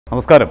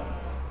നമസ്കാരം.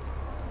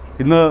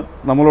 ഇന്ന്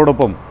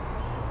നമ്മളോടൊപ്പം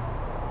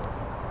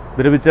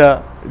വിരമിച്ച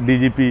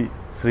DGP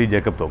ശ്രീ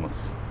ജേക്കബ്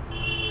തോമസ്.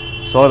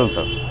 സ്വാഗതം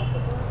സാർ.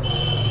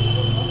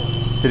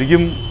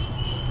 ശരിക്കും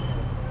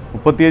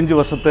 35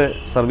 വർഷത്തെ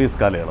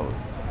സർവീസ് കാലയളവ്,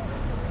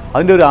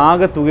 അതിൻ്റെ ഒരു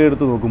ആകെ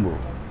തുകയെടുത്ത് നോക്കുമ്പോൾ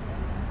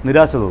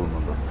നിരാശ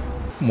തോന്നുന്നുണ്ട്.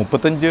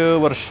 35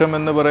 വർഷം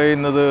എന്ന്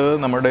പറയുന്നത്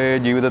നമ്മുടെ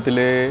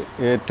ജീവിതത്തിലെ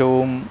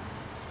ഏറ്റവും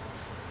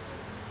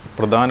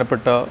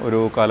പ്രധാനപ്പെട്ട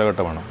ഒരു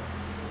കാലഘട്ടമാണ്.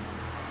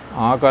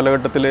 ആ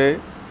കാലഘട്ടത്തിലെ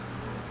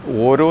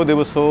ഓരോ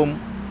ദിവസവും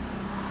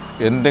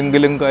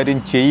എന്തെങ്കിലും കാര്യം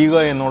ചെയ്യുക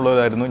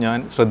എന്നുള്ളതായിരുന്നു ഞാൻ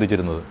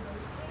ശ്രദ്ധിച്ചിരുന്നത്.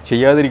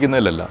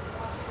 ചെയ്യാതിരിക്കുന്നതിലല്ല,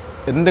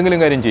 എന്തെങ്കിലും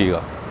കാര്യം ചെയ്യുക.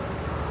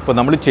 അപ്പോൾ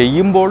നമ്മൾ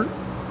ചെയ്യുമ്പോൾ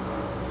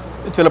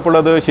ചിലപ്പോൾ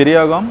അത്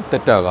ശരിയാകാം,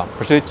 തെറ്റാകാം.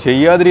 പക്ഷേ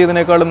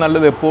ചെയ്യാതിരിക്കുന്നതിനേക്കാളും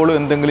നല്ലത് എപ്പോഴും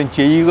എന്തെങ്കിലും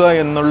ചെയ്യുക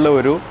എന്നുള്ള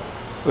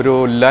ഒരു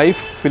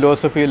ലൈഫ്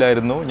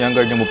ഫിലോസഫിയിലായിരുന്നു ഞാൻ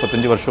കഴിഞ്ഞ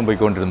 35 വർഷം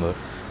പോയിക്കൊണ്ടിരുന്നത്.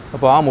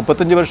 അപ്പോൾ ആ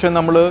 35 വർഷം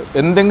നമ്മൾ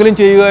എന്തെങ്കിലും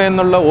ചെയ്യുക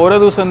എന്നുള്ള, ഓരോ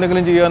ദിവസം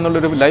എന്തെങ്കിലും ചെയ്യുക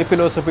എന്നുള്ളൊരു ലൈഫ്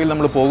ഫിലോസഫിയിൽ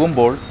നമ്മൾ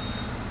പോകുമ്പോൾ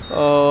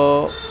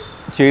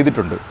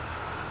ചെയ്തിട്ടുണ്ട്.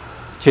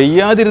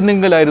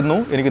 ചെയ്യാതിരുന്നെങ്കിലായിരുന്നു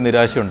എനിക്ക്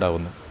നിരാശ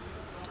ഉണ്ടാകുന്നത്.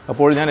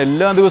 അപ്പോൾ ഞാൻ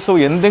എല്ലാ ദിവസവും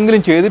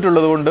എന്തെങ്കിലും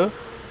ചെയ്തിട്ടുള്ളത് കൊണ്ട്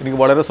എനിക്ക്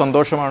വളരെ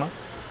സന്തോഷമാണ്.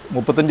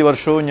 35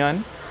 വർഷവും ഞാൻ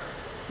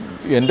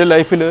എൻ്റെ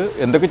ലൈഫിൽ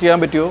എന്തൊക്കെ ചെയ്യാൻ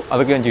പറ്റുമോ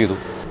അതൊക്കെ ഞാൻ ചെയ്തു.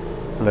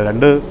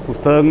 രണ്ട്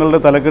പുസ്തകങ്ങളുടെ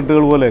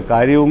തലക്കെട്ടുകൾ പോലെ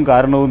കാര്യവും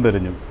കാരണവും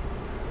തിരഞ്ഞു,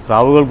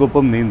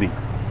 സ്രാവുകൾക്കൊപ്പം നീന്തി.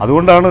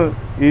 അതുകൊണ്ടാണ്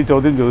ഈ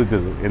ചോദ്യം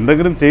ചോദിച്ചത്.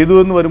 എന്തെങ്കിലും ചെയ്തു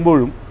എന്ന്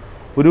വരുമ്പോഴും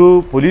ഒരു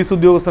പോലീസ്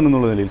ഉദ്യോഗസ്ഥൻ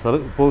എന്നുള്ള നിലയിൽ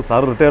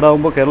സാർ റിട്ടയർഡ്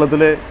ആകുമ്പോൾ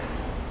കേരളത്തിലെ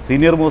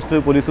സീനിയർ മോസ്റ്റ്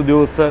പോലീസ്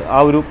ഉദ്യോഗസ്ഥ ആ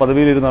ഒരു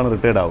പദവിയിലിരുന്നാണ്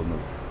റിട്ടയർഡ് ആവുന്നത്.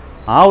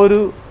 ആ ഒരു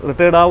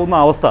റിട്ടയർഡ് ആവുന്ന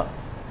അവസ്ഥ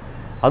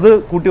അത്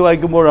കൂട്ടി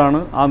വായിക്കുമ്പോഴാണ്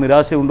ആ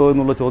നിരാശയുണ്ടോ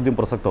എന്നുള്ള ചോദ്യം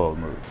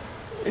പ്രസക്തമാകുന്നത്.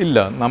 ഇല്ല,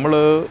 നമ്മൾ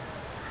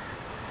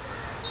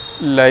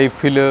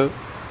ലൈഫിൽ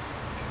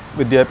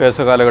വിദ്യാഭ്യാസ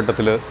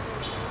കാലഘട്ടത്തിൽ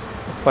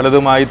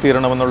പലതുമായി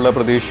തീരണമെന്നുള്ള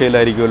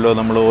പ്രതീക്ഷയിലായിരിക്കുമല്ലോ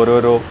നമ്മൾ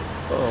ഓരോരോ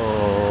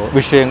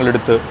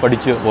വിഷയങ്ങളെടുത്ത്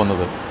പഠിച്ച്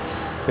പോകുന്നത്.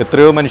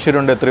 എത്രയോ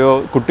മനുഷ്യരുണ്ട്, എത്രയോ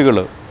കുട്ടികൾ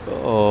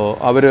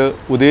അവർ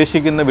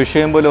ഉദ്ദേശിക്കുന്ന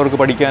വിഷയം പോലും അവർക്ക്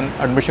പഠിക്കാൻ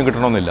അഡ്മിഷൻ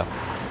കിട്ടണമെന്നില്ല,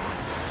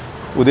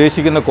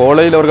 ഉദ്ദേശിക്കുന്ന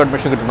കോളേജിൽ അവർക്ക്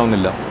അഡ്മിഷൻ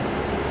കിട്ടണമെന്നില്ല.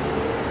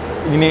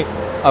 ഇനി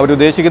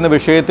അവരുദ്ദേശിക്കുന്ന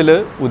വിഷയത്തിൽ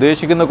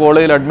ഉദ്ദേശിക്കുന്ന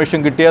കോളേജിൽ അഡ്മിഷൻ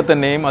കിട്ടിയാൽ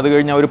തന്നെയും അത്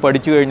കഴിഞ്ഞ് അവർ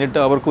പഠിച്ചു കഴിഞ്ഞിട്ട്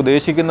അവർക്ക്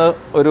ഉദ്ദേശിക്കുന്ന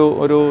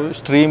ഒരു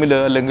സ്ട്രീമിൽ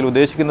അല്ലെങ്കിൽ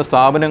ഉദ്ദേശിക്കുന്ന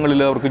സ്ഥാപനങ്ങളിൽ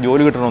അവർക്ക്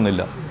ജോലി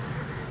കിട്ടണമെന്നില്ല.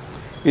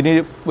 ഇനി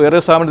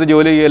വേറെ സ്ഥാപനത്തിൽ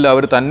ജോലി ചെയ്യല്ല,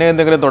 അവർ തന്നെ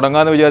എന്തെങ്കിലും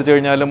തുടങ്ങാമെന്ന് വിചാരിച്ചു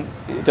കഴിഞ്ഞാലും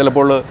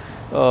ചിലപ്പോൾ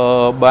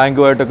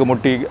ബാങ്കുമായിട്ടൊക്കെ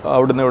മുട്ടി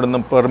ഇവിടുന്ന്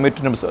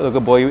പെർമിറ്റിനും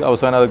അതൊക്കെ പോയി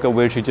അവസാനം അതൊക്കെ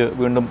ഉപേക്ഷിച്ച്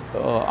വീണ്ടും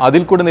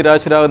അതിൽ കൂടെ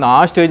നിരാശരാകുന്ന, ആ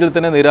സ്റ്റേജിൽ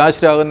തന്നെ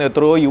നിരാശരാകുന്ന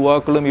എത്രയോ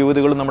യുവാക്കളും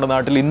യുവതികളും നമ്മുടെ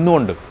നാട്ടിൽ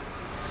ഇന്നുമുണ്ട്.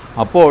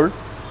 അപ്പോൾ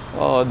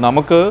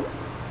നമുക്ക്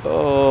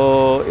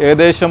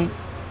ഏകദേശം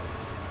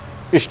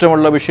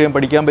ഇഷ്ടമുള്ള വിഷയം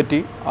പഠിക്കാൻ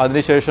പറ്റി,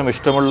 അതിനുശേഷം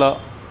ഇഷ്ടമുള്ള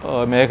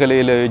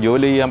മേഖലയിൽ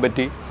ജോലി ചെയ്യാൻ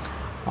പറ്റി,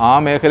 ആ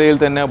മേഖലയിൽ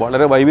തന്നെ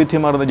വളരെ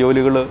വൈവിധ്യമാർന്ന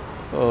ജോലികൾ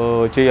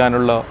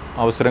ചെയ്യാനുള്ള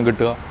അവസരം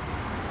കിട്ടുക.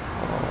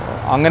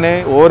 അങ്ങനെ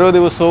ഓരോ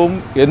ദിവസവും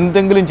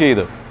എന്തെങ്കിലും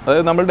ചെയ്ത്,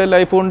 അതായത് നമ്മളുടെ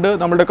ലൈഫ് കൊണ്ട്,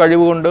 നമ്മളുടെ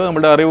കഴിവ് കൊണ്ട്,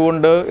 നമ്മുടെ അറിവ്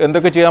കൊണ്ട്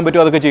എന്തൊക്കെ ചെയ്യാൻ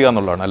പറ്റുമോ അതൊക്കെ ചെയ്യുക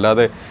എന്നുള്ളതാണ്.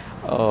 അല്ലാതെ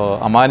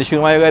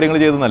അമാനുഷികമായ കാര്യങ്ങൾ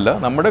ചെയ്തെന്നല്ല,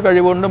 നമ്മുടെ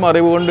കഴിവ് കൊണ്ടും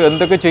അറിവ് കൊണ്ടും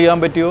എന്തൊക്കെ ചെയ്യാൻ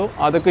പറ്റുമോ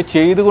അതൊക്കെ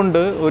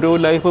ചെയ്തുകൊണ്ട് ഒരു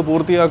ലൈഫ്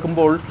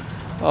പൂർത്തിയാക്കുമ്പോൾ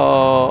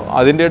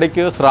അതിൻ്റെ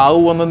ഇടയ്ക്ക്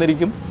സ്രാവ്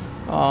വന്നെന്നിരിക്കും,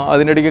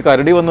 അതിൻ്റെ ഇടയ്ക്ക്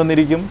കരടി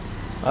വന്നെന്നിരിക്കും,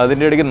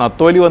 അതിൻ്റെ ഇടയ്ക്ക്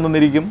നത്തോലി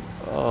വന്നെന്നിരിക്കും.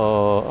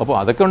 അപ്പോൾ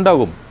അതൊക്കെ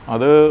ഉണ്ടാകും.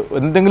 അത്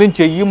എന്തെങ്കിലും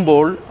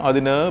ചെയ്യുമ്പോൾ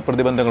അതിന്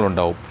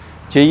പ്രതിബന്ധങ്ങളുണ്ടാവും.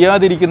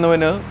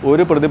 ചെയ്യാതിരിക്കുന്നവന്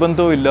ഒരു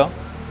പ്രതിബന്ധവും ഇല്ല,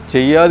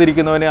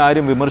 ചെയ്യാതിരിക്കുന്നവനെ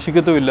ആരും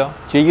വിമർശിക്കത്തുമില്ല,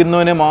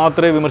 ചെയ്യുന്നവനെ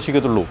മാത്രമേ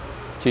വിമർശിക്കത്തുള്ളൂ,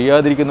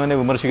 ചെയ്യാതിരിക്കുന്നവനെ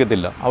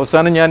വിമർശിക്കത്തില്ല.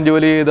 അവസാനം ഞാൻ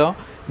ജോലി ചെയ്ത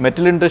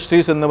മെറ്റൽ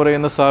ഇൻഡസ്ട്രീസ് എന്ന്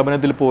പറയുന്ന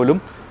സ്ഥാപനത്തിൽ പോലും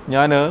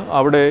ഞാൻ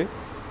അവിടെ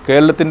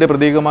കേരളത്തിൻ്റെ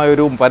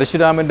പ്രതീകമായൊരു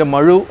പരശുരാമൻ്റെ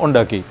മഴു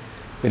ഉണ്ടാക്കി.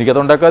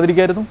 എനിക്കത്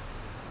ഉണ്ടാക്കാതിരിക്കായിരുന്നു.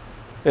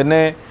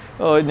 എന്നെ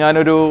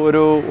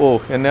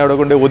അവിടെ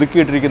കൊണ്ട്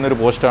ഒതുക്കിയിട്ടിരിക്കുന്ന ഒരു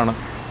പോസ്റ്റാണ്.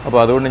 അപ്പോൾ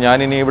അതുകൊണ്ട്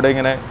ഞാനിനി ഇവിടെ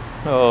ഇങ്ങനെ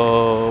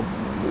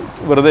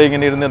വെറുതെ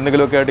ഇങ്ങനെ ഇരുന്ന്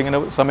എന്തെങ്കിലുമൊക്കെ ആയിട്ട് ഇങ്ങനെ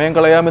സമയം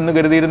കളയാമെന്ന്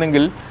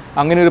കരുതിയിരുന്നെങ്കിൽ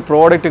അങ്ങനെ ഒരു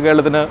പ്രോഡക്റ്റ്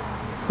കേരളത്തിന്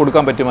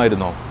കൊടുക്കാൻ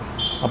പറ്റുമായിരുന്നോ?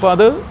 അപ്പോൾ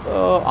അത്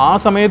ആ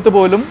സമയത്ത്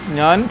പോലും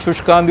ഞാൻ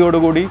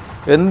ശുഷ്കാന്തിയോടുകൂടി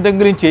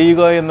എന്തെങ്കിലും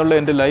ചെയ്യുക എന്നുള്ള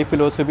എൻ്റെ ലൈഫ്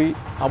ഫിലോസഫി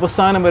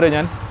അവസാനം വരെ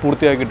ഞാൻ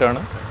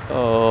പൂർത്തിയാക്കിയിട്ടാണ്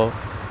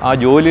ആ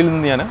ജോലിയിൽ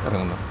നിന്ന് ഞാൻ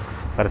ഇറങ്ങുന്നത്.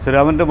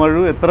 പരശുരാമൻ്റെ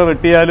മഴു എത്ര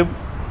വെട്ടിയാലും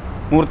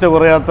മൂർച്ച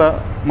കുറയാത്ത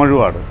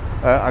മഴുവാണ്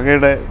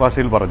അങ്ങയുടെ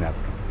ഭാഷയിൽ പറഞ്ഞാൽ.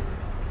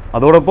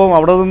 അതോടൊപ്പം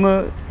അവിടെ നിന്ന്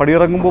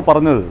പടിയിറങ്ങുമ്പോൾ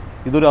പറഞ്ഞത്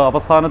ഇതൊരു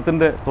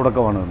അവസാനത്തിൻ്റെ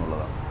തുടക്കമാണ്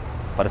എന്നുള്ളതാണ്.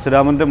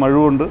 പരശുരാമൻ്റെ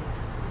മഴുവുണ്ട്,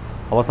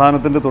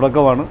 അവസാനത്തിൻ്റെ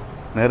തുടക്കമാണ്.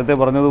 നേരത്തെ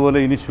പറഞ്ഞതുപോലെ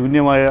ഇനി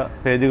ശൂന്യമായ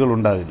പേജുകൾ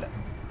ഉണ്ടാകില്ല.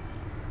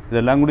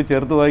 ഇതെല്ലാം കൂടി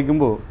ചേർത്ത്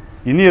വായിക്കുമ്പോൾ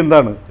ഇനി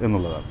എന്താണ്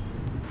എന്നുള്ളതാണ്.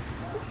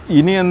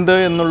 ഇനി എന്ത്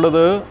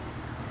എന്നുള്ളത്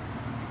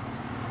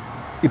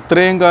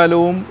ഇത്രയും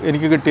കാലവും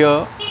എനിക്ക് കിട്ടിയ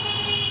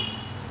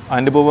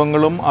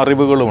അനുഭവങ്ങളും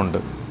അറിവുകളുമുണ്ട്.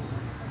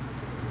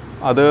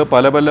 അത്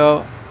പല പല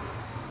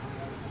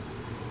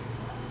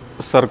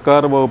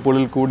സർക്കാർ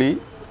വകുപ്പുകളിൽ കൂടി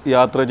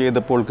യാത്ര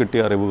ചെയ്തപ്പോൾ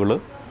കിട്ടിയ അറിവുകൾ,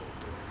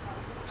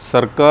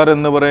 സർക്കാർ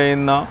എന്ന്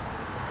പറയുന്ന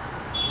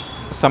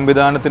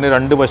സംവിധാനത്തിന്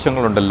രണ്ട്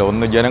വശങ്ങളുണ്ടല്ലോ.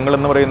 ഒന്ന്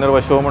ജനങ്ങളെന്ന് പറയുന്നൊരു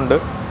വശവുമുണ്ട്,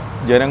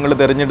 ജനങ്ങൾ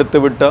തിരഞ്ഞെടുത്ത്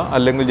വിട്ട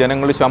അല്ലെങ്കിൽ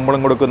ജനങ്ങൾ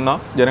ശമ്പളം കൊടുക്കുന്ന,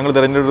 ജനങ്ങൾ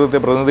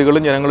തിരഞ്ഞെടുത്ത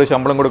പ്രതിനിധികളും ജനങ്ങൾ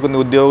ശമ്പളം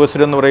കൊടുക്കുന്ന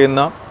ഉദ്യോഗസ്ഥരെന്ന്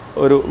പറയുന്ന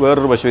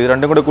വേറൊരു വശം. ഇത്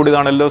രണ്ടും കൂടെ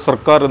കൂടിയതാണല്ലോ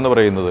സർക്കാർ എന്ന്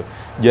പറയുന്നത്.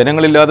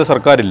 ജനങ്ങളില്ലാതെ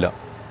സർക്കാരില്ല.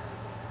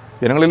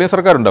 ജനങ്ങളില്ലെങ്കിൽ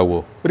സർക്കാർ ഉണ്ടാവുമോ?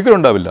 ഒരിക്കലും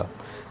ഉണ്ടാവില്ല.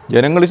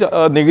 ജനങ്ങൾ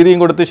നികുതിയും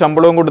കൊടുത്ത്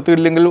ശമ്പളവും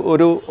കൊടുത്തില്ലെങ്കിൽ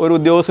ഒരു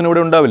ഉദ്യോഗസ്ഥനും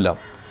ഇവിടെ ഉണ്ടാവില്ല.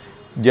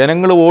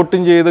 ജനങ്ങൾ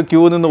വോട്ടും ചെയ്ത്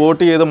ക്യൂ നിന്ന്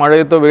വോട്ട് ചെയ്ത്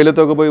മഴയത്തോ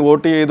വെയിലത്തോ ഒക്കെ പോയി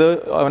വോട്ട് ചെയ്ത്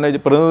അവനെ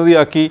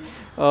പ്രതിനിധിയാക്കി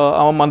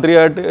അവൻ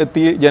മന്ത്രിയായിട്ട്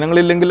എത്തി.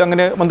 ജനങ്ങളില്ലെങ്കിൽ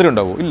അങ്ങനെ മന്ത്രി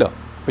ഉണ്ടാവുമോ? ഇല്ല.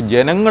 അപ്പം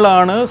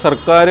ജനങ്ങളാണ്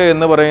സർക്കാർ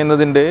എന്ന്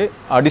പറയുന്നതിൻ്റെ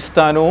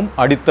അടിസ്ഥാനവും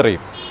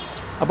അടിത്തറയും.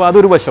 അപ്പോൾ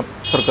അതൊരു വശം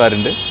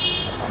സർക്കാരിൻ്റെ.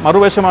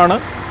 മറുവശമാണ്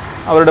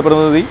അവരുടെ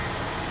പ്രതിനിധി,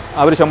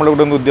 അവർ ശമ്പളം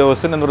കൊടുക്കുന്ന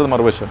ഉദ്യോഗസ്ഥൻ എന്ന് പറയുന്നത്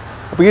മറുവശം.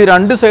 അപ്പോൾ ഈ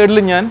രണ്ട്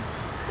സൈഡിലും ഞാൻ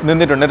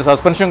നിന്നിട്ടുണ്ട്. എൻ്റെ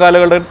സസ്പെൻഷൻ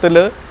കാലഘട്ടത്തിൽ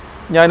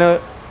ഞാൻ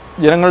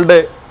ജനങ്ങളുടെ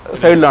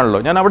സൈഡിലാണല്ലോ.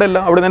 ഞാൻ അവിടെ അല്ല,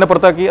 അവിടെ നിന്ന്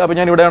പുറത്താക്കി. അപ്പോൾ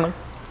ഞാൻ ഇവിടെയാണ്.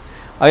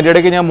 അതിൻ്റെ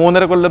ഇടയ്ക്ക് ഞാൻ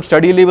 3.5 കൊല്ലം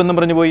സ്റ്റഡി ലീവ് എന്നും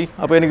പറഞ്ഞു പോയി.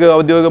 അപ്പോൾ എനിക്ക്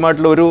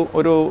ഔദ്യോഗികമായിട്ടുള്ള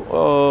ഒരു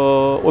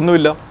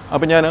ഒന്നുമില്ല.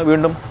 അപ്പോൾ ഞാൻ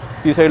വീണ്ടും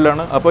ഈ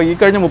സൈഡിലാണ്. അപ്പോൾ ഈ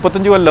കഴിഞ്ഞ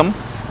 35 കൊല്ലം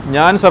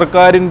ഞാൻ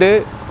സർക്കാരിൻ്റെ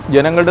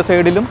ജനങ്ങളുടെ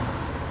സൈഡിലും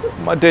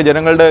മറ്റേ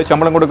ജനങ്ങളുടെ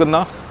ശമ്പളം കൊടുക്കുന്ന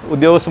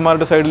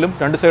ഉദ്യോഗസ്ഥന്മാരുടെ സൈഡിലും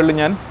രണ്ട് സൈഡിലും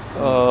ഞാൻ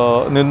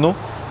നിന്നു.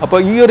 അപ്പോൾ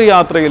ഈ ഒരു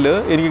യാത്രയിൽ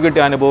എനിക്ക്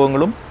കിട്ടിയ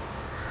അനുഭവങ്ങളും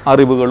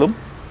അറിവുകളും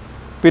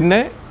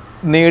പിന്നെ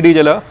നേടിയ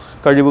ചില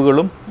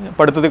കഴിവുകളും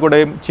പഠിത്തത്തിൽ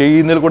കൂടെയും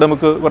ചെയ്യുന്നതിൽ കൂടെ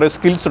നമുക്ക് കുറേ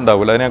സ്കിൽസ്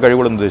ഉണ്ടാവില്ല. അതിനെ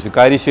കഴിവുകളെന്ന് ഉദ്ദേശിച്ചു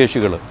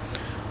കാര്യശേഷികൾ.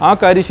 ആ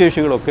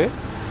കാര്യശേഷികളൊക്കെ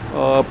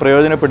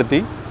പ്രയോജനപ്പെടുത്തി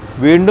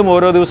വീണ്ടും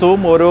ഓരോ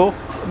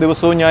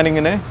ദിവസവും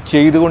ഞാനിങ്ങനെ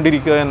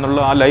ചെയ്തുകൊണ്ടിരിക്കുക എന്നുള്ള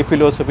ആ ലൈഫ്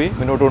ഫിലോസഫി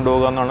മുന്നോട്ട്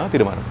കൊണ്ടുപോകുക എന്നാണ്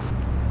തീരുമാനം.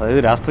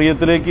 അതായത്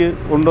രാഷ്ട്രീയത്തിലേക്ക്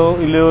ഉണ്ടോ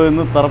ഇല്ലയോ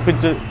എന്ന്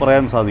തറപ്പിച്ച്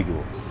പറയാൻ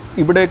സാധിക്കുമോ?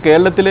 ഇവിടെ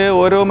കേരളത്തിലെ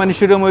ഓരോ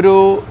മനുഷ്യരും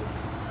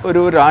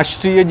ഒരു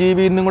രാഷ്ട്രീയ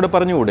ജീവി എന്നും കൂടെ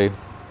പറഞ്ഞുകൂടെ?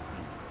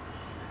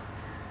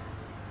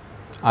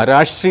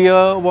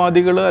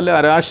 അരാഷ്ട്രീയവാദികൾ അല്ലെ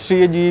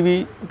അരാഷ്ട്രീയ ജീവി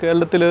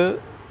കേരളത്തിൽ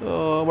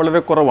വളരെ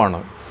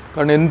കുറവാണ്.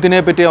 കാരണം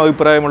എന്തിനെപ്പറ്റി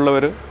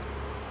അഭിപ്രായമുള്ളവർ,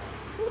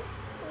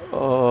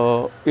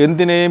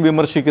 എന്തിനേയും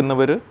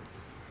വിമർശിക്കുന്നവർ,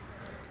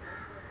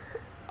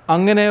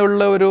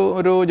 അങ്ങനെയുള്ള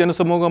ഒരു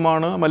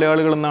ജനസമൂഹമാണ്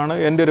മലയാളികളെന്നാണ്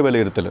എൻ്റെ ഒരു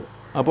വിലയിരുത്തൽ.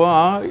 അപ്പോൾ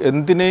ആ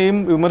എന്തിനേയും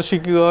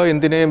വിമർശിക്കുക,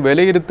 എന്തിനേയും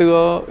വിലയിരുത്തുക,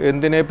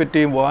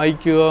 എന്തിനെപ്പറ്റിയും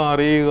വായിക്കുക,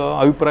 അറിയുക,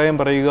 അഭിപ്രായം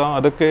പറയുക,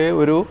 അതൊക്കെ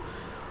ഒരു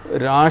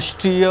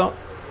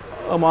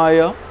രാഷ്ട്രീയമായ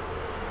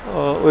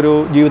ഒരു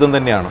ജീവിതം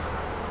തന്നെയാണ്.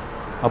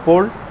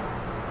 അപ്പോൾ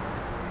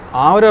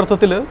ആ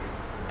ഒരർത്ഥത്തിൽ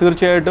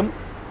തീർച്ചയായിട്ടും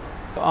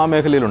ആ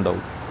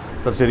മേഖലയിലുണ്ടാവും.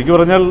 സർ, ശരിക്കും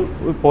പറഞ്ഞാൽ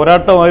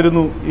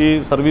പോരാട്ടമായിരുന്നു ഈ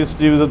സർവീസ്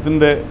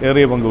ജീവിതത്തിൻ്റെ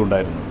ഏറിയ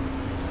പങ്കുണ്ടായിരുന്നു.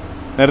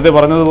 നേരത്തെ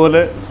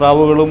പറഞ്ഞതുപോലെ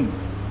സ്രാവുകളും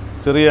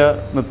ചെറിയ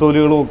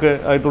നെത്തോലികളും ഒക്കെ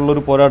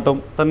ആയിട്ടുള്ളൊരു പോരാട്ടം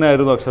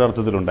തന്നെയായിരുന്നു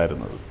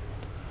അക്ഷരാർത്ഥത്തിലുണ്ടായിരുന്നത്.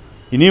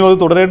 ഇനിയും അത്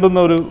തുടരേണ്ടുന്ന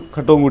ഒരു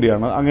ഘട്ടവും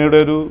കൂടിയാണ്. അങ്ങയുടെ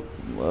ഒരു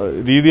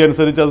രീതി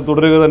അനുസരിച്ച് അത്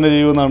തുടരുക തന്നെ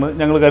ചെയ്യുമെന്നാണ്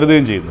ഞങ്ങൾ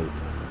കരുതുകയും ചെയ്യുന്നത്.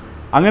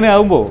 അങ്ങനെ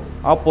ആകുമ്പോൾ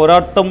ആ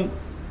പോരാട്ടം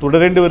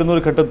തുടരേണ്ടി വരുന്ന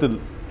ഒരു ഘട്ടത്തിൽ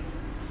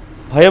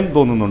ഭയം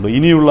തോന്നുന്നുണ്ട്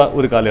ഇനിയുള്ള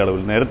ഒരു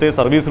കാലയളവിൽ? നേരത്തെ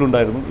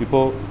സർവീസിലുണ്ടായിരുന്നു,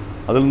 ഇപ്പോൾ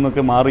അതിൽ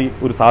നിന്നൊക്കെ മാറി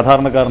ഒരു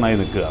സാധാരണക്കാരനായി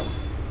നിൽക്കുകയാണ്.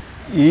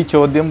 ഈ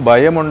ചോദ്യം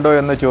ഭയമുണ്ടോ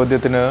എന്ന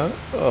ചോദ്യത്തിന്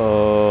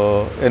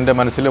എൻ്റെ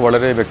മനസ്സിൽ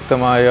വളരെ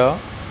വ്യക്തമായ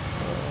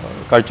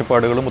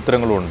കാഴ്ചപ്പാടുകളും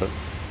ഉത്തരങ്ങളും ഉണ്ട്.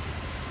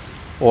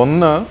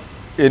 ഒന്ന്,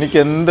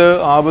 എനിക്കെന്ത്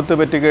ആപത്ത്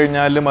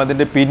പറ്റിക്കഴിഞ്ഞാലും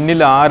അതിൻ്റെ പിന്നിൽ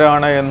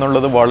ആരാണ്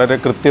എന്നുള്ളത് വളരെ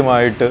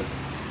കൃത്യമായിട്ട്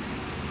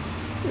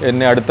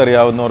എന്നെ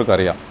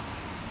അടുത്തറിയാവുന്നവർക്കറിയാം.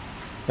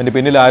 എൻ്റെ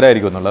പിന്നിൽ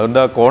ആരായിരിക്കും എന്നുള്ളത്. അതുകൊണ്ട്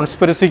ആ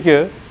കോൺസ്പിറസിക്ക്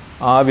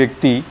ആ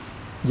വ്യക്തി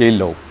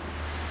ജയിലിലാവും.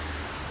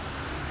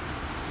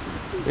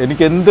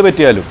 എനിക്കെന്ത്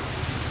പറ്റിയാലും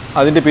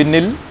അതിൻ്റെ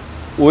പിന്നിൽ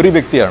ഒരു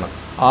വ്യക്തിയാണ്.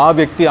 ആ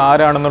വ്യക്തി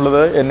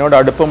ആരാണെന്നുള്ളത് എന്നോട്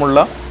അടുപ്പമുള്ള,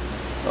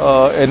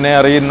 എന്നെ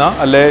അറിയുന്ന,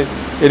 അല്ലെ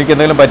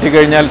എനിക്കെന്തെങ്കിലും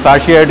പറ്റിക്കഴിഞ്ഞാൽ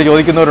സാക്ഷിയായിട്ട്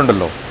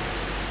ചോദിക്കുന്നവരുണ്ടല്ലോ,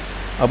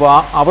 അപ്പോൾ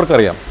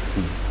അവർക്കറിയാം.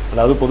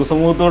 അല്ലാതെ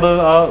പൊതുസമൂഹത്തോട്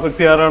ആ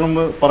വ്യക്തി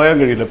ആരാണെന്ന് പറയാൻ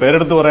കഴിയില്ല,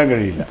 പേരെടുത്ത് പറയാൻ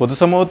കഴിയില്ല.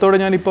 പൊതുസമൂഹത്തോട്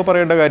ഞാൻ ഇപ്പോൾ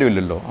പറയേണ്ട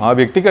കാര്യമില്ലല്ലോ. ആ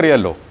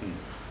വ്യക്തിക്കറിയാമല്ലോ.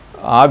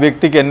 ആ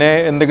വ്യക്തിക്ക് എന്നെ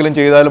എന്തെങ്കിലും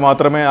ചെയ്താൽ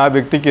മാത്രമേ ആ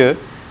വ്യക്തിക്ക്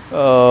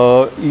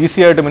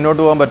ഈസിയായിട്ട്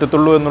മുന്നോട്ട് പോകാൻ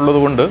പറ്റത്തുള്ളൂ എന്നുള്ളത്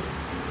കൊണ്ട്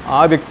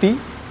ആ വ്യക്തി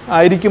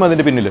ആയിരിക്കും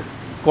അതിൻ്റെ പിന്നിൽ.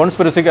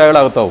 കോൺസ്പിറസിക്ക്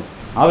അയാളകത്താവും.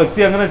 ആ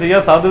വ്യക്തി അങ്ങനെ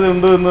ചെയ്യാൻ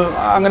സാധ്യതയുണ്ട് എന്ന്,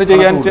 അങ്ങനെ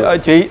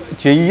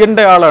ചെയ്യേണ്ട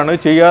ആളാണ്.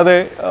 ചെയ്യാതെ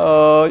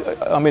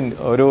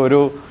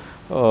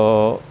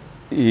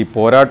ഈ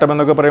പോരാട്ടം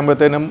എന്നൊക്കെ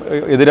പറയുമ്പോഴത്തേനും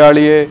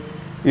എതിരാളിയെ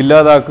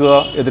ഇല്ലാതാക്കുക,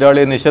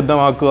 എതിരാളിയെ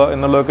നിശബ്ദമാക്കുക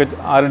എന്നുള്ളതൊക്കെ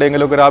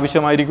ആരുടെയെങ്കിലുമൊക്കെ ഒരു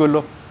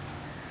ആവശ്യമായിരിക്കുമല്ലോ.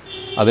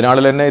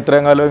 അതിനാളിൽ എന്നെ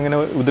ഇത്രയും കാലം ഇങ്ങനെ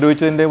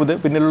ഉപദ്രവിച്ചതിൻ്റെ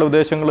പിന്നിലുള്ള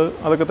ഉദ്ദേശങ്ങൾ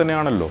അതൊക്കെ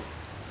തന്നെയാണല്ലോ.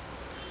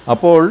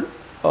 അപ്പോൾ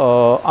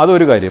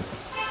അതൊരു കാര്യം.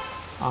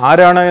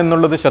 ആരാണ്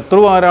എന്നുള്ളത്,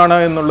 ശത്രു ആരാണ്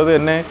എന്നുള്ളത്,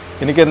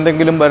 എനിക്ക്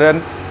എന്തെങ്കിലും വരാൻ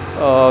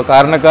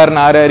കാരണക്കാരൻ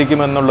ആരായിരിക്കും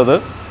എന്നുള്ളത്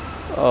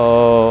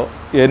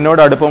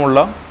എന്നോട് അടുപ്പമുള്ള,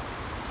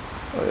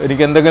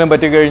 എനിക്ക് എന്തെങ്കിലും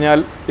പറ്റിക്കഴിഞ്ഞാൽ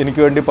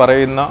എനിക്ക് വേണ്ടി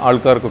പറയുന്ന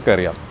ആൾക്കാർക്കൊക്കെ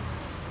അറിയാം.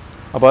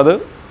 അപ്പോൾ അത്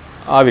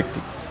ആ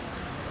വ്യക്തി.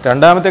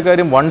 രണ്ടാമത്തെ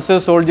കാര്യം, once A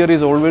soldier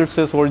is always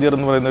A soldier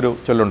എന്ന് പറയുന്നൊരു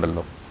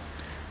ചൊല്ലുണ്ടല്ലോ.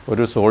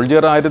 ഒരു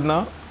സോൾജിയർ ആയിരുന്ന,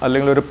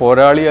 അല്ലെങ്കിൽ ഒരു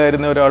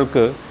പോരാളിയായിരുന്ന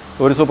ഒരാൾക്ക്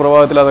ഒരു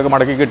സുപ്രഭാതത്തിൽ അതൊക്കെ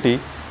മടക്കി കെട്ടി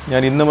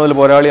ഞാൻ ഇന്ന് മുതൽ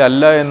പോരാളി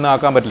അല്ല എന്ന്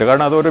ആക്കാൻ പറ്റില്ല.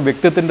 കാരണം അതൊരു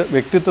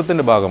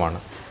വ്യക്തിത്വത്തിൻ്റെ ഭാഗമാണ്.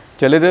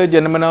 ചിലർ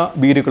ജന്മന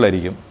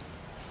ഭീരുക്കളായിരിക്കും.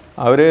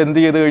 അവർ എന്ത്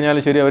ചെയ്ത്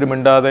കഴിഞ്ഞാലും ശരി, അവർ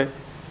മിണ്ടാതെ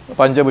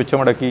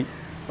പഞ്ചപുച്ഛമടക്കി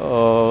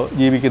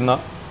ജീവിക്കുന്ന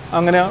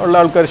അങ്ങനെ ഉള്ള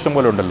ആൾക്കാർ ഇഷ്ടം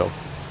പോലെ ഉണ്ടല്ലോ.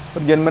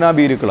 ജന്മനാ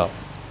ഭീരുക്കളാണ്.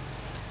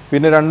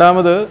 പിന്നെ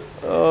രണ്ടാമത്,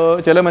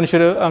 ചില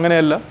മനുഷ്യർ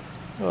അങ്ങനെയല്ല.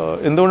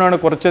 എന്തുകൊണ്ടാണ്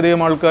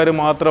കുറച്ചധികം ആൾക്കാർ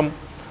മാത്രം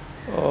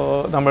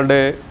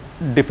നമ്മളുടെ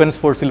ഡിഫൻസ്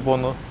ഫോഴ്സിൽ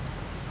പോകുന്നത്?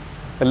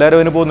 എല്ലാവരും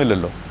അതിന്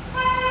പോകുന്നില്ലല്ലോ.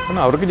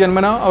 കാരണം അവർക്ക്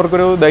ജന്മന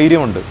അവർക്കൊരു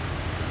ധൈര്യമുണ്ട്.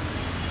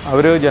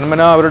 അവർ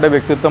ജന്മന അവരുടെ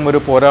വ്യക്തിത്വം ഒരു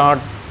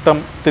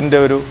പോരാട്ടത്തിൻ്റെ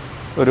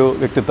ഒരു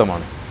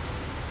വ്യക്തിത്വമാണ്.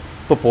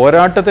 ഇപ്പോൾ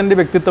പോരാട്ടത്തിൻ്റെ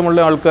വ്യക്തിത്വമുള്ള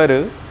ആൾക്കാർ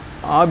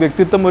ആ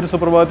വ്യക്തിത്വം ഒരു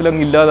സുപ്രഭാതത്തിൽ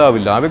അങ്ങ്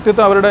ഇല്ലാതാവില്ല. ആ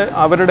വ്യക്തിത്വം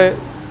അവരുടെ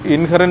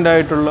ഇൻഹറൻ്റ്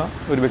ആയിട്ടുള്ള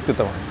ഒരു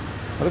വ്യക്തിത്വമാണ്.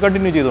 അത്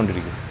കണ്ടിന്യൂ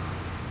ചെയ്തുകൊണ്ടിരിക്കും.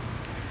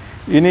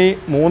 ഇനി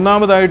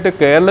മൂന്നാമതായിട്ട്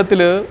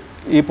കേരളത്തിൽ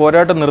ഈ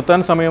പോരാട്ടം നിർത്താൻ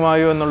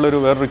സമയമായോ എന്നുള്ളൊരു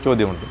വേറൊരു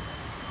ചോദ്യമുണ്ട്.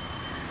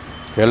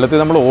 കേരളത്തിൽ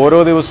നമ്മൾ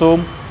ഓരോ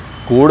ദിവസവും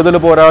കൂടുതൽ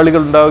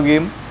പോരാളികൾ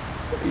ഉണ്ടാവുകയും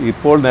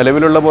ഇപ്പോൾ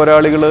നിലവിലുള്ള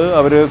പോരാളികൾ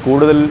അവർ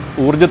കൂടുതൽ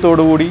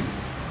ഊർജ്ജത്തോടുകൂടി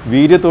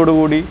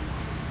വീര്യത്തോടുകൂടി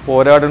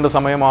പോരാടേണ്ട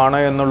സമയമാണ്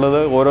എന്നുള്ളത്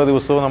ഓരോ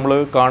ദിവസവും നമ്മൾ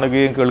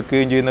കാണുകയും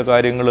കേൾക്കുകയും ചെയ്യുന്ന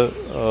കാര്യങ്ങൾ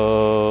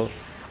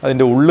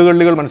അതിൻ്റെ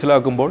ഉള്ളുകള്ളികൾ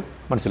മനസ്സിലാക്കുമ്പോൾ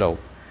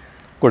മനസ്സിലാവും.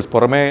 കോഴ്സ്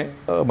പുറമേ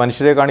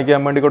മനുഷ്യരെ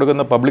കാണിക്കാൻ വേണ്ടി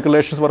കൊടുക്കുന്ന പബ്ലിക്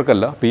റിലേഷൻസ്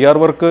വർക്കല്ല, PR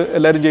വർക്ക്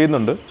എല്ലാവരും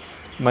ചെയ്യുന്നുണ്ട്.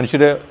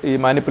 മനുഷ്യരെ ഈ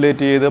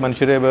മാനിപ്പുലേറ്റ് ചെയ്ത്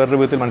മനുഷ്യരെ വേറൊരു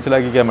വിധത്തിൽ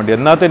മനസ്സിലാക്കിക്കാൻ വേണ്ടി.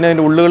 എന്നാൽ തന്നെ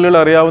അതിൻ്റെ ഉള്ളുകളിൽ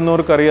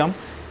അറിയാവുന്നവർക്കറിയാം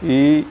ഈ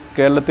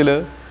കേരളത്തിൽ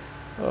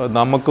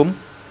നമുക്കും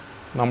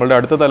നമ്മളുടെ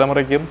അടുത്ത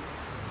തലമുറയ്ക്കും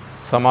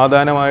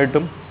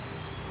സമാധാനമായിട്ടും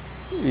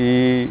ഈ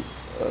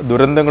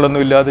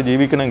ദുരന്തങ്ങളൊന്നും ഇല്ലാതെ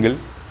ജീവിക്കണമെങ്കിൽ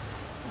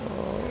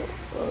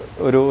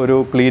ഒരു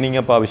ക്ലീനിങ്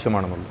അപ്പ്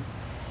ആവശ്യമാണെന്നുള്ളത്.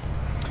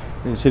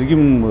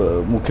 ശരിക്കും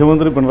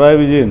മുഖ്യമന്ത്രി പിണറായി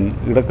വിജയൻ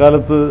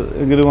ഇടക്കാലത്ത്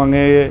എങ്കിലും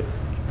അങ്ങയെ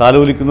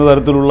താലോലിക്കുന്ന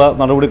തരത്തിലുള്ള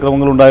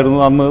നടപടിക്രമങ്ങളുണ്ടായിരുന്നു.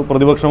 അന്ന്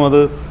പ്രതിപക്ഷം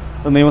അത്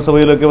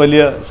നിയമസഭയിലൊക്കെ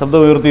വലിയ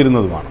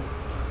ശബ്ദമുയർത്തിയിരുന്നതുമാണ്.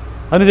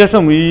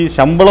 അതിനുശേഷം ഈ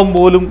ശമ്പളം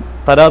പോലും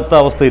തരാത്ത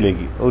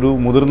അവസ്ഥയിലേക്ക് ഒരു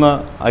മുതിർന്ന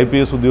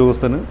IPS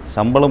ഉദ്യോഗസ്ഥന്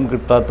ശമ്പളം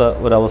കിട്ടാത്ത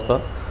ഒരവസ്ഥ,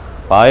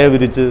 പായ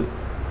വിരിച്ച്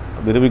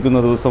വിരമിക്കുന്ന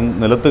ദിവസം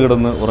നിലത്ത്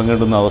കിടന്ന്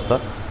ഉറങ്ങേണ്ടുന്ന അവസ്ഥ,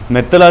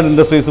 മെറ്റൽ ആൻഡ്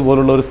ഇൻഡസ്ട്രീസ്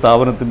പോലുള്ള ഒരു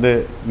സ്ഥാപനത്തിൻ്റെ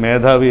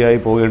മേധാവിയായി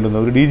പോകേണ്ടുന്ന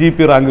ഒരു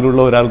DGP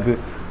റാങ്കിലുള്ള ഒരാൾക്ക്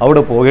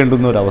അവിടെ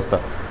പോകേണ്ടുന്ന ഒരവസ്ഥ,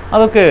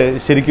 അതൊക്കെ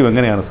ശരിക്കും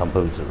എങ്ങനെയാണ്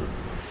സംഭവിച്ചത്?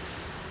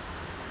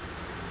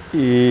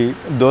 ഈ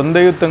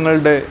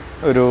ദ്വന്ദ്വയുദ്ധങ്ങളുടെ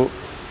ഒരു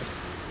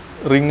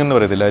റിങ് എന്ന്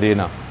പറയത്തില്ല,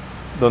 അരീന,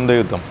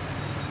 ദ്വന്ദ്വയുദ്ധം,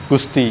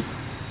 കുസ്തി,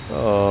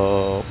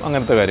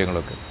 അങ്ങനത്തെ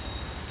കാര്യങ്ങളൊക്കെ.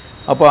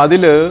 അപ്പോൾ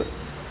അതിൽ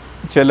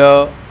ചില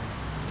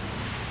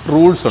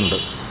റൂൾസ് ഉണ്ട്,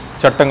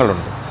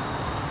 ചട്ടങ്ങളുണ്ട്.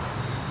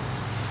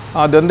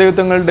 ആ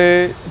ദ്വന്ദ്വയുദ്ധങ്ങളുടെ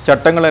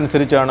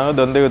ചട്ടങ്ങളനുസരിച്ചാണ്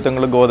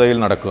ദ്വന്ദ്വയുദ്ധങ്ങൾ ഗോദയിൽ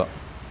നടക്കുക.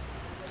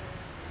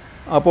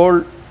 അപ്പോൾ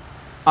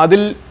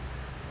അതിൽ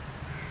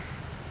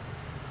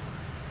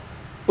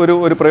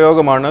ഒരു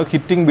പ്രയോഗമാണ്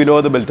ഹിറ്റിംഗ് ബിലോ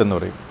ദ ബെൽറ്റ് എന്ന്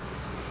പറയും.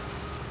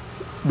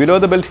 ബിലോ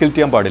ദ ബെൽറ്റ് ഹിറ്റ്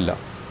ചെയ്യാൻ പാടില്ല.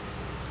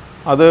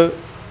 അത്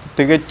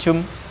തികച്ചും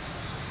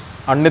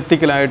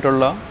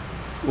അൺഎത്തിക്കലായിട്ടുള്ള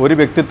ഒരു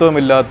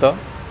വ്യക്തിത്വമില്ലാത്ത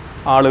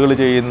ആളുകൾ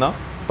ചെയ്യുന്ന,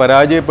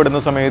 പരാജയപ്പെടുന്ന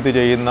സമയത്ത്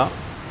ചെയ്യുന്ന,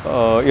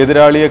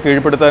 എതിരാളിയെ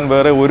കീഴ്പ്പെടുത്താൻ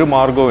വേറെ ഒരു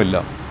മാർഗവുമില്ല.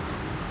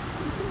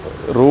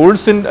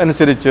 റൂൾസിന്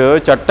അനുസരിച്ച്,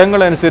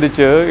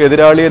 ചട്ടങ്ങളനുസരിച്ച്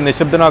എതിരാളിയെ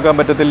നിശബ്ദനാക്കാൻ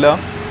പറ്റത്തില്ല.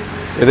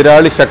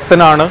 എതിരാളി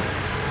ശക്തനാണ്,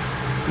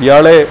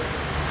 ഇയാളെ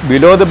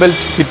ബിലോ ദ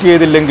ബെൽറ്റ് ഹിറ്റ്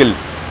ചെയ്തില്ലെങ്കിൽ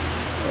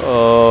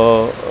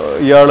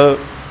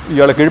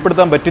ഇയാളെ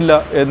കീഴ്പ്പെടുത്താൻ പറ്റില്ല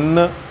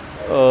എന്ന്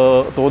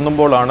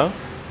തോന്നുമ്പോഴാണ്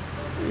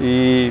ഈ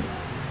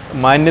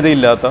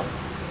മാന്യതയില്ലാത്ത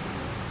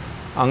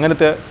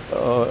അങ്ങനത്തെ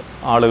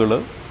ആളുകൾ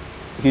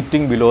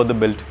ഹിറ്റിംഗ് ബിലോ ദ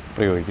ബെൽറ്റ്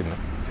പ്രയോഗിക്കുന്നത്.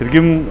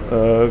 ശരിക്കും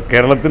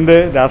കേരളത്തിൻ്റെ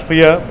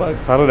രാഷ്ട്രീയ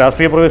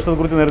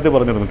പ്രവേശനത്തെക്കുറിച്ച് നേരത്തെ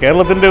പറഞ്ഞിരുന്നു.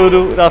 കേരളത്തിൻ്റെ ഒരു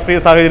രാഷ്ട്രീയ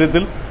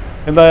സാഹചര്യത്തിൽ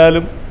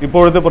എന്തായാലും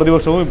ഇപ്പോഴത്തെ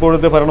പ്രതിപക്ഷവും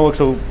ഇപ്പോഴത്തെ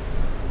ഭരണപക്ഷവും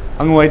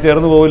അങ്ങുമായി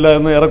ചേർന്ന് പോവില്ല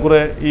എന്ന്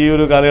ഏറെക്കുറെ ഈ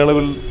ഒരു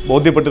കാലയളവിൽ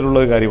ബോധ്യപ്പെട്ടിട്ടുള്ള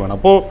ഒരു കാര്യമാണ്.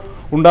 അപ്പോൾ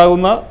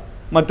ഉണ്ടാകുന്ന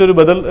മറ്റൊരു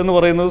ബദൽ എന്ന്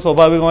പറയുന്നത്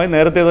സ്വാഭാവികമായി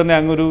നേരത്തെ തന്നെ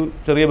അങ്ങൊരു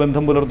ചെറിയ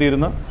ബന്ധം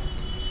പുലർത്തിയിരുന്ന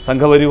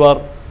സംഘപരിവാർ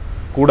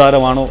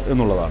കൂടാരമാണോ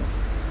എന്നുള്ളതാണ്.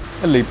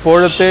 അല്ല,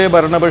 ഇപ്പോഴത്തെ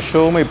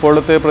ഭരണപക്ഷവും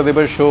ഇപ്പോഴത്തെ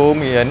പ്രതിപക്ഷവും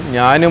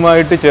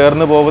ഞാനുമായിട്ട്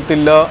ചേർന്ന്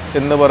പോകത്തില്ല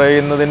എന്ന്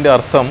പറയുന്നതിൻ്റെ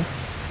അർത്ഥം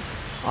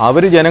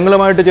അവർ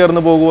ജനങ്ങളുമായിട്ട്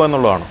ചേർന്ന് പോകുക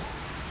എന്നുള്ളതാണ്.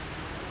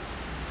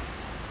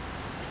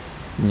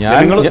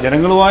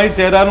 ജനങ്ങളുമായി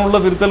ചേരാനുള്ള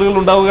തിരുത്തലുകൾ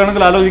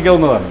ഉണ്ടാവുകയാണെങ്കിൽ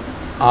ആലോചിക്കാവുന്നതാണ്.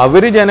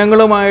 അവർ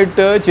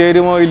ജനങ്ങളുമായിട്ട്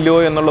ചേരുമോ ഇല്ലയോ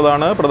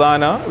എന്നുള്ളതാണ്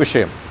പ്രധാന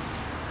വിഷയം.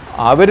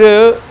 അവർ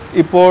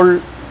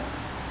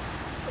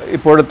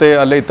ഇപ്പോഴത്തെ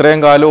ഇത്രയും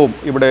കാലവും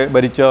ഇവിടെ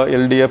ഭരിച്ച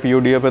LDF,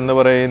 UDF എന്ന്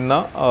പറയുന്ന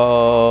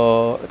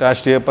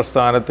രാഷ്ട്രീയ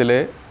പ്രസ്ഥാനത്തിലെ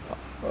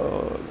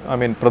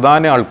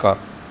പ്രധാന ആൾക്കാർ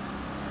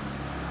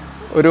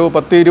ഒരു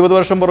 10-20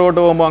 വർഷം പുറകോട്ട്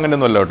പോകുമ്പോൾ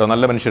അങ്ങനെയൊന്നുമല്ല കേട്ടോ.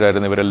 നല്ല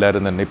മനുഷ്യരായിരുന്നു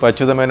ഇവരെല്ലാവരും തന്നെ. ഇപ്പോൾ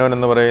അച്യുതമേനോൻ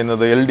എന്ന്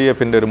പറയുന്നത്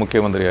LDFൻ്റെ ഒരു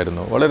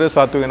മുഖ്യമന്ത്രിയായിരുന്നു. വളരെ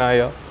സാത്വികനായ,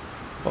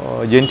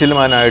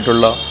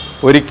 ജെന്റിൽമാനായിട്ടുള്ള,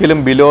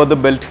 ഒരിക്കലും ബിലോ ദ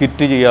ബെൽറ്റ്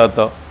ഹിറ്റ് ചെയ്യാത്ത,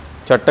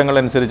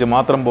 ചട്ടങ്ങളനുസരിച്ച്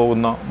മാത്രം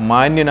പോകുന്ന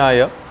മാന്യനായ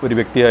ഒരു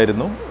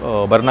വ്യക്തിയായിരുന്നു,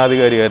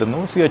 ഭരണാധികാരിയായിരുന്നു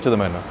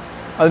അച്യുതമേനോൻ.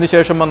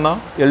 അതിനുശേഷം വന്ന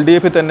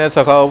LDF തന്നെ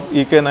സഖാവ്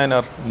EK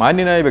നായനാർ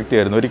മാന്യനായ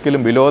വ്യക്തിയായിരുന്നു,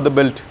 ഒരിക്കലും ബിലോ ദ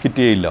ബെൽറ്റ്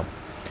ഹിറ്റ് ചെയ്യില്ല.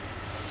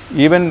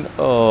 ഈവൻ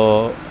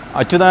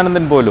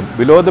അച്യുതാനന്ദൻ പോലും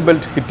ബിലോ ദ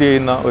ബെൽറ്റ് ഹിറ്റ്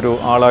ചെയ്യുന്ന ഒരു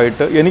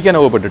ആളായിട്ട് എനിക്ക്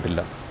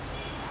അനുഭവപ്പെട്ടിട്ടില്ല.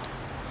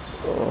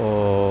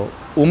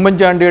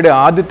 ഉമ്മൻചാണ്ടിയുടെ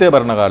ആദ്യത്തെ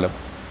ഭരണകാലം,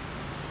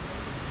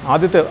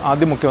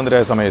 ആദ്യ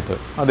മുഖ്യമന്ത്രിയായ സമയത്ത്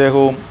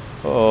അദ്ദേഹവും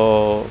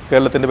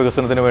കേരളത്തിൻ്റെ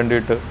വികസനത്തിന്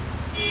വേണ്ടിയിട്ട്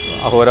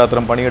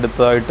അഹോരാത്രം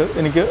പണിയെടുത്തതായിട്ട്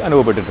എനിക്ക്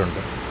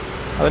അനുഭവപ്പെട്ടിട്ടുണ്ട്.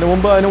 അതിനു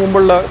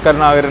മുമ്പുള്ള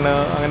കരുണാകരന്,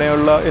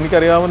 അങ്ങനെയുള്ള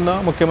എനിക്കറിയാവുന്ന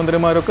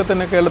മുഖ്യമന്ത്രിമാരൊക്കെ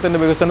തന്നെ കേരളത്തിൻ്റെ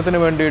വികസനത്തിന്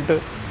വേണ്ടിയിട്ട്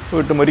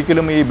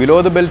ഒരിക്കലും ഈ ബിലോ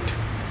ദ ബെൽറ്റ്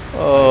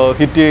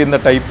ഹിറ്റ് ചെയ്യുന്ന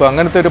ടൈപ്പ്,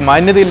 അങ്ങനത്തെ ഒരു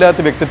മാന്യതയില്ലാത്ത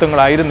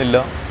വ്യക്തിത്വങ്ങളായിരുന്നില്ല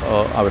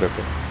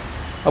അവരൊക്കെ.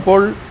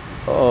 അപ്പോൾ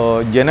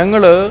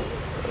ജനങ്ങൾ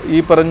ഈ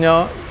പറഞ്ഞ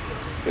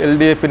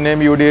LDFിനെയും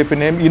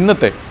UDFിനെയും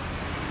ഇന്നത്തെ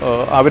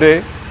അവരെ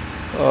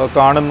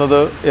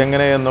കാണുന്നത്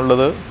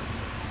എങ്ങനെയെന്നുള്ളത്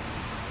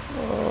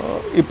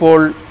ഇപ്പോൾ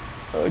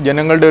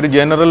ജനങ്ങളുടെ ഒരു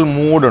general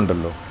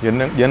മൂഡുണ്ടല്ലോ,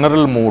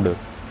 general mood,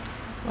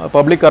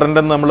 public current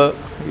എന്ന് നമ്മൾ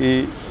ഈ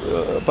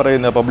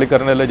പറയുന്ന പബ്ലിക്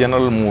കറണ്ടല്ല,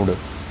 ജനറൽ മൂഡ്.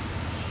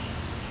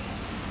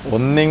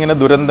 ഒന്നിങ്ങനെ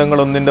ദുരന്തങ്ങൾ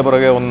ഒന്നിൻ്റെ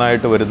പുറകെ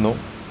ഒന്നായിട്ട് വരുന്നു.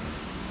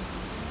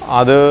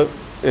 അത്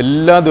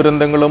എല്ലാ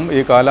ദുരന്തങ്ങളും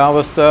ഈ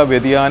കാലാവസ്ഥ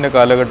വ്യതിയാന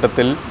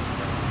കാലഘട്ടത്തിൽ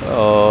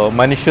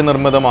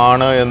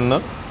മനുഷ്യനിർമ്മിതമാണ് എന്ന്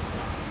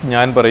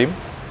ഞാൻ പറയും.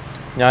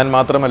 ഞാൻ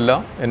മാത്രമല്ല,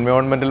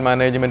 എൻവയോൺമെൻറ്റൽ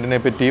മാനേജ്മെൻറ്റിനെ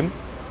പറ്റിയും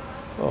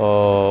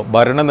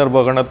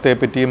ഭരണനിർവഹണത്തെ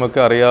പറ്റിയുമൊക്കെ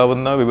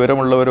അറിയാവുന്ന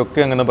വിവരമുള്ളവരൊക്കെ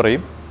അങ്ങനെ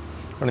പറയും.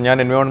 കാരണം ഞാൻ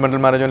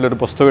എൻവയോൺമെൻറ്റൽ മാനേജ്മെൻറ്റിൽ ഒരു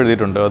പുസ്തകം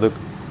എഴുതിയിട്ടുണ്ട്. അത്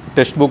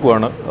ടെക്സ്റ്റ്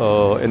ബുക്കുമാണ്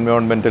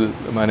എൻവയോൺമെൻറ്റൽ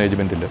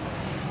മാനേജ്മെൻറ്റിൽ.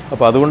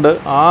 അപ്പോൾ അതുകൊണ്ട്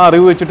ആ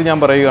അറിവ് വെച്ചിട്ട് ഞാൻ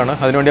പറയുകയാണ്.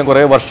 അതിനുവേണ്ടി ഞാൻ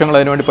കുറേ വർഷങ്ങൾ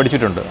അതിനുവേണ്ടി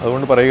പഠിച്ചിട്ടുണ്ട്.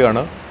 അതുകൊണ്ട്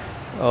പറയുകയാണ്,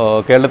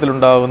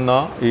 കേരളത്തിലുണ്ടാകുന്ന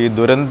ഈ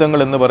ദുരന്തങ്ങൾ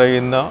എന്ന്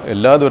പറയുന്ന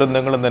എല്ലാ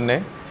ദുരന്തങ്ങളും തന്നെ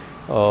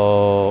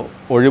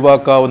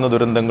ഒഴിവാക്കാവുന്ന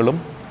ദുരന്തങ്ങളും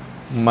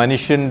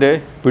മനുഷ്യൻ്റെ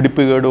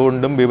പിടിപ്പുകേട്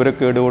കൊണ്ടും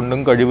വിവരക്കേട് കൊണ്ടും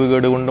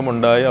കഴിവുകേട് കൊണ്ടും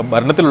ഉണ്ടായ,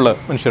 ഭരണത്തിലുള്ള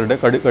മനുഷ്യരുടെ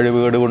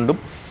കഴിവുകേട് കൊണ്ടും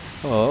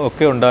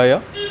ഒക്കെ ഉണ്ടായ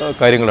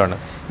കാര്യങ്ങളാണ്.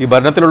 ഈ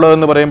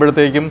ഭരണത്തിലുള്ളതെന്ന്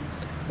പറയുമ്പോഴത്തേക്കും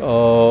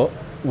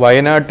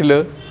വയനാട്ടിൽ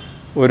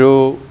ഒരു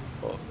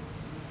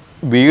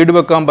വീട്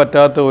വെക്കാൻ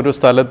പറ്റാത്ത ഒരു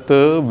സ്ഥലത്ത്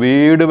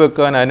വീട്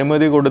വെക്കാൻ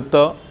അനുമതി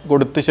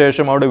കൊടുത്ത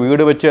ശേഷം അവിടെ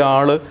വീട് വെച്ച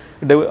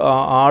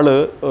ആൾ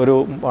ഒരു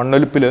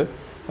മണ്ണൊലിപ്പിൽ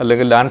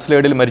അല്ലെങ്കിൽ ലാൻഡ്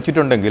സ്ലൈഡിൽ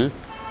മരിച്ചിട്ടുണ്ടെങ്കിൽ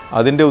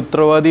അതിൻ്റെ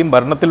ഉത്തരവാദിയും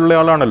ഭരണത്തിലുള്ള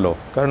ആളാണല്ലോ.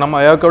 കാരണം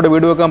അയാൾക്ക് അവിടെ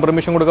വീട് വെക്കാൻ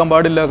പെർമിഷൻ കൊടുക്കാൻ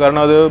പാടില്ല.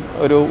 കാരണം അത്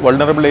ഒരു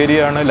വൾണറബിൾ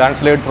ഏരിയ ആണ്, ലാൻഡ്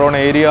സ്ലൈഡ് പ്രോൺ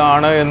ഏരിയ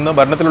ആണ് എന്ന്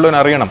ഭരണത്തിലുള്ളവൻ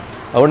അറിയണം.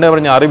 അതുകൊണ്ട്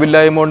പറഞ്ഞ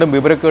അറിവില്ലായ്മ കൊണ്ടും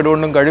വിവരക്കേട്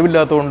കൊണ്ടും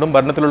കഴിവില്ലാത്തതുകൊണ്ടും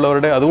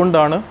ഭരണത്തിലുള്ളവരുടെ,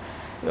 അതുകൊണ്ടാണ്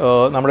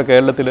നമ്മുടെ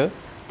കേരളത്തിൽ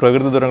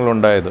പ്രകൃതി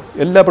ദുരന്തങ്ങളുണ്ടായത്.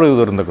 എല്ലാ പ്രകൃതി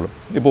ദുരന്തങ്ങളും.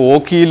 ഇപ്പോൾ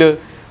ഓഖിയിൽ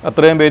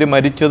അത്രയും പേര്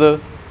മരിച്ചത്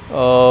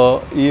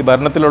ഈ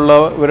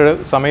ഭരണത്തിലുള്ളവരുടെ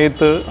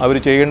സമയത്ത് അവർ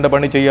ചെയ്യേണ്ട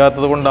പണി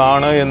ചെയ്യാത്തത്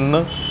കൊണ്ടാണ്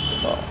എന്ന്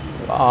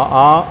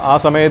ആ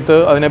സമയത്ത്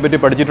അതിനെപ്പറ്റി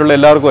പഠിച്ചിട്ടുള്ള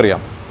എല്ലാവർക്കും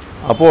അറിയാം.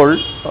 അപ്പോൾ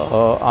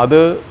അത്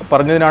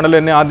പറഞ്ഞതിനാണല്ലോ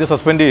എന്നെ ആദ്യം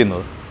സസ്പെൻഡ്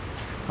ചെയ്യുന്നത്.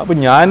 അപ്പോൾ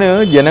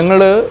ജനങ്ങൾ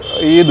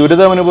ഈ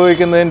ദുരിതം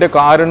അനുഭവിക്കുന്നതിൻ്റെ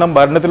കാരണം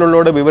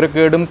ഭരണത്തിലുള്ളവരുടെ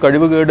വിവരക്കേടും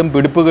കഴിവുകേടും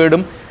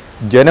പിടിപ്പുകേടും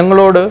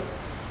ജനങ്ങളോട്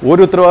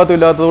ഒരു ഉത്തരവാദിത്വം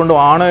ഇല്ലാത്തതുകൊണ്ടും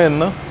ആണ്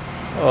എന്ന്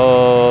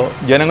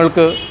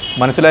ജനങ്ങൾക്ക്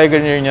മനസ്സിലായി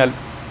കഴിഞ്ഞു കഴിഞ്ഞാൽ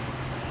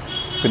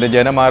പിന്നെ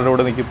ജനം ആരുടെ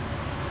കൂടെ നിൽക്കും?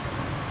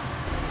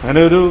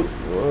 അങ്ങനെ ഒരു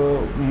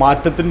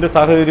മാറ്റത്തിൻ്റെ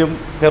സാഹചര്യം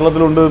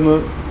കേരളത്തിലുണ്ട് എന്ന്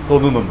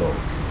തോന്നുന്നുണ്ടോ?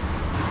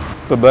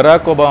 ഇപ്പോൾ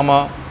ബറാക്ക് ഒബാമ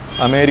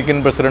അമേരിക്കൻ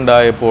പ്രസിഡൻ്റ്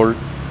ആയപ്പോൾ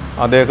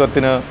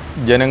അദ്ദേഹത്തിന്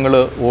ജനങ്ങൾ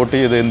വോട്ട്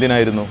ചെയ്ത്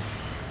എന്തിനായിരുന്നു?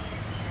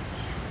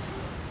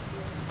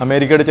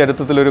 അമേരിക്കയുടെ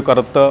ചരിത്രത്തിലൊരു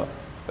കറുത്ത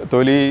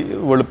തൊലി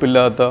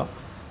വെളുപ്പില്ലാത്ത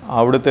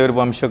അവിടുത്തെ ഒരു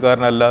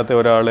വംശക്കാരനല്ലാത്ത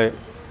ഒരാളെ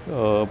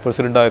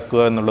പ്രസിഡൻ്റ്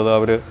ആക്കുക എന്നുള്ളത്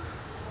അവർ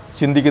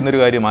ചിന്തിക്കുന്നൊരു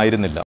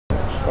കാര്യമായിരുന്നില്ല.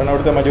 കാരണം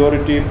അവിടുത്തെ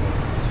മജോറിറ്റിയും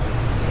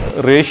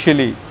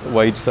റേഷ്യലി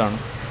വൈറ്റ്സാണ്.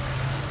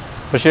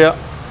 പക്ഷേ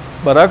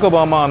ബറാക്ക്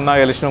ഒബാമ അന്ന് ആ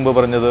ഇലക്ഷന് മുമ്പ്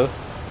പറഞ്ഞത്,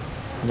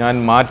 ഞാൻ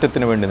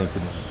മാറ്റത്തിന് വേണ്ടി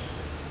നിൽക്കുന്നു.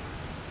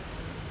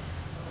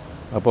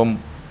 അപ്പം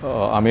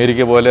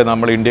അമേരിക്ക പോലെ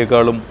നമ്മൾ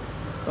ഇന്ത്യയെക്കാളും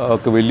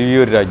ഒക്കെ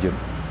വലിയൊരു രാജ്യം.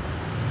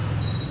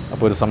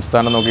 അപ്പോൾ ഒരു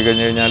സംസ്ഥാനം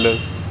നോക്കിക്കഴിഞ്ഞ് കഴിഞ്ഞാൽ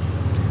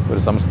ഒരു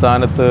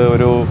സംസ്ഥാനത്ത്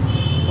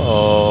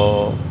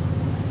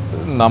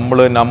നമ്മൾ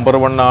നമ്പർ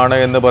 1 ആണ്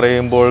എന്ന്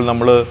പറയുമ്പോൾ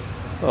നമ്മൾ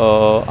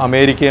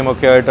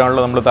അമേരിക്കയുമൊക്കെ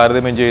ആയിട്ടാണല്ലോ നമ്മൾ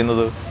താരതമ്യം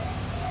ചെയ്യുന്നത്.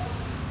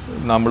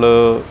 നമ്മൾ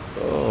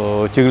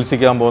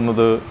ചികിത്സിക്കാൻ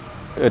പോകുന്നത്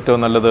ഏറ്റവും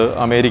നല്ലത്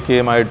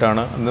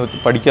അമേരിക്കയുമായിട്ടാണ്,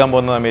 പഠിക്കാൻ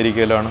പോകുന്നത്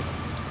അമേരിക്കയിലാണ്.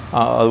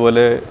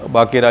 അതുപോലെ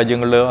ബാക്കി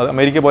രാജ്യങ്ങളിൽ,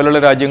 അമേരിക്ക പോലെയുള്ള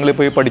രാജ്യങ്ങളിൽ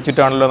പോയി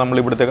പഠിച്ചിട്ടാണല്ലോ നമ്മൾ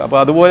ഇവിടുത്തെ. അപ്പോൾ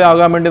അതുപോലെ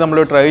ആകാൻ വേണ്ടി നമ്മൾ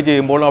ട്രൈ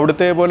ചെയ്യുമ്പോൾ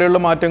അവിടുത്തെ പോലെയുള്ള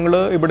മാറ്റങ്ങൾ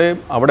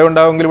അവിടെ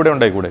ഉണ്ടാകുമെങ്കിൽ ഇവിടെ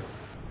ഉണ്ടായിക്കൂടെ?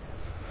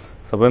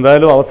 അപ്പോൾ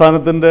എന്തായാലും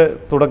അവസാനത്തിൻ്റെ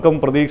തുടക്കം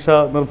പ്രതീക്ഷ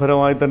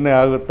നിർഭരമായി തന്നെ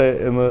ആകട്ടെ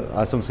എന്ന്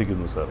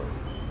ആശംസിക്കുന്നു സാർ.